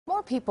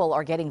more people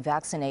are getting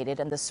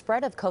vaccinated and the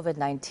spread of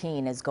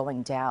COVID-19 is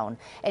going down.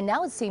 And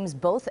now it seems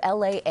both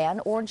LA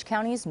and Orange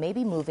counties may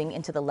be moving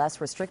into the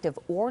less restrictive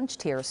orange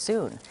tier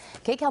soon.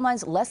 KCAL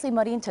 9's Leslie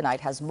Marin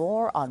tonight has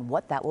more on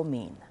what that will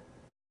mean.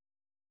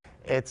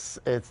 It's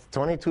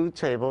 22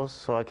 tables,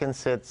 so I can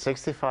sit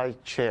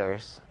 65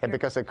 chairs. And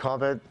because of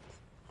COVID,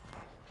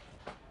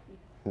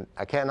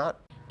 I cannot.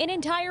 An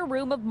entire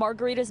room of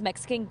Margarita's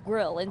Mexican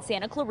Grill in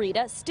Santa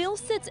Clarita still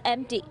sits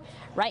empty.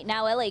 Right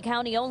now, LA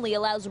County only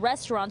allows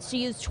restaurants to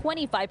use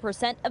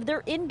 25% of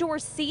their indoor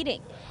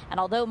seating. And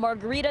although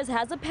Margarita's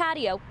has a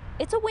patio,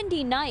 it's a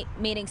windy night,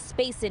 meaning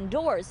space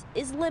indoors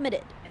is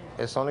limited.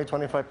 It's only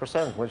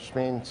 25%, which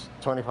means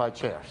 25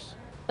 chairs.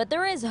 But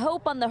there is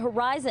hope on the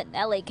horizon.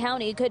 LA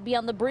County could be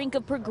on the brink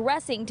of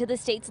progressing to the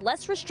state's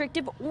less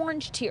restrictive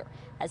orange tier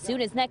as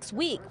soon as next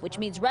week, which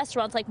means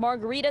restaurants like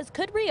Margarita's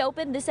could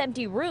reopen this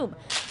empty room,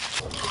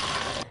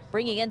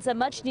 bringing in some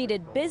much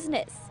needed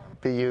business.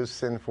 Be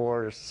used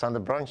for Sunday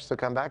brunch to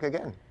come back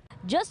again.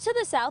 Just to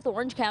the south,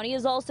 Orange County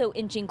is also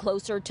inching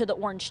closer to the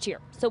orange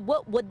tier. So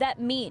what would that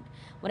mean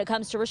when it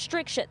comes to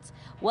restrictions?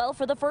 Well,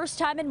 for the first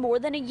time in more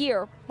than a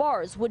year,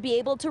 bars would be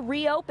able to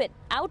reopen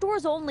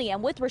outdoors only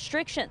and with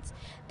restrictions.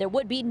 There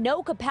would be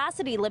no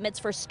capacity limits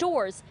for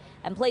stores,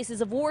 and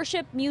places of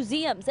worship,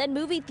 museums, and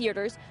movie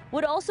theaters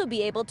would also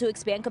be able to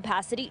expand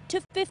capacity to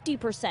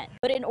 50%.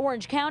 But in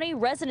Orange County,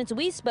 residents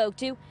we spoke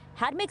to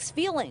had mixed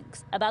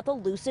feelings about the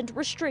loosened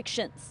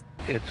restrictions.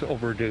 It's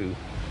overdue.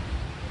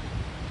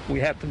 We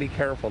have to be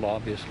careful,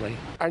 obviously.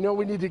 I know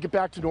we need to get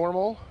back to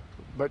normal,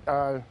 but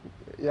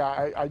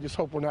yeah, I just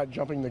hope we're not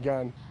jumping the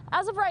gun.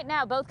 As of right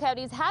now, both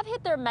counties have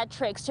hit their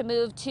metrics to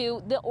move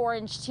to the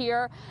orange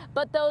tier,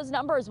 but those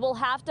numbers will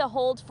have to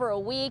hold for a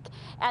week,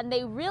 and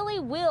they really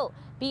will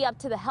be up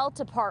to the health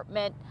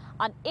department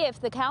on if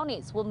the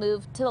counties will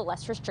move to the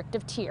less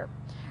restrictive tier.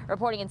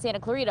 Reporting in Santa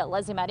Clarita,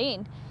 Leslie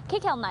Marin,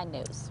 KCAL 9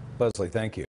 News. Leslie, thank you.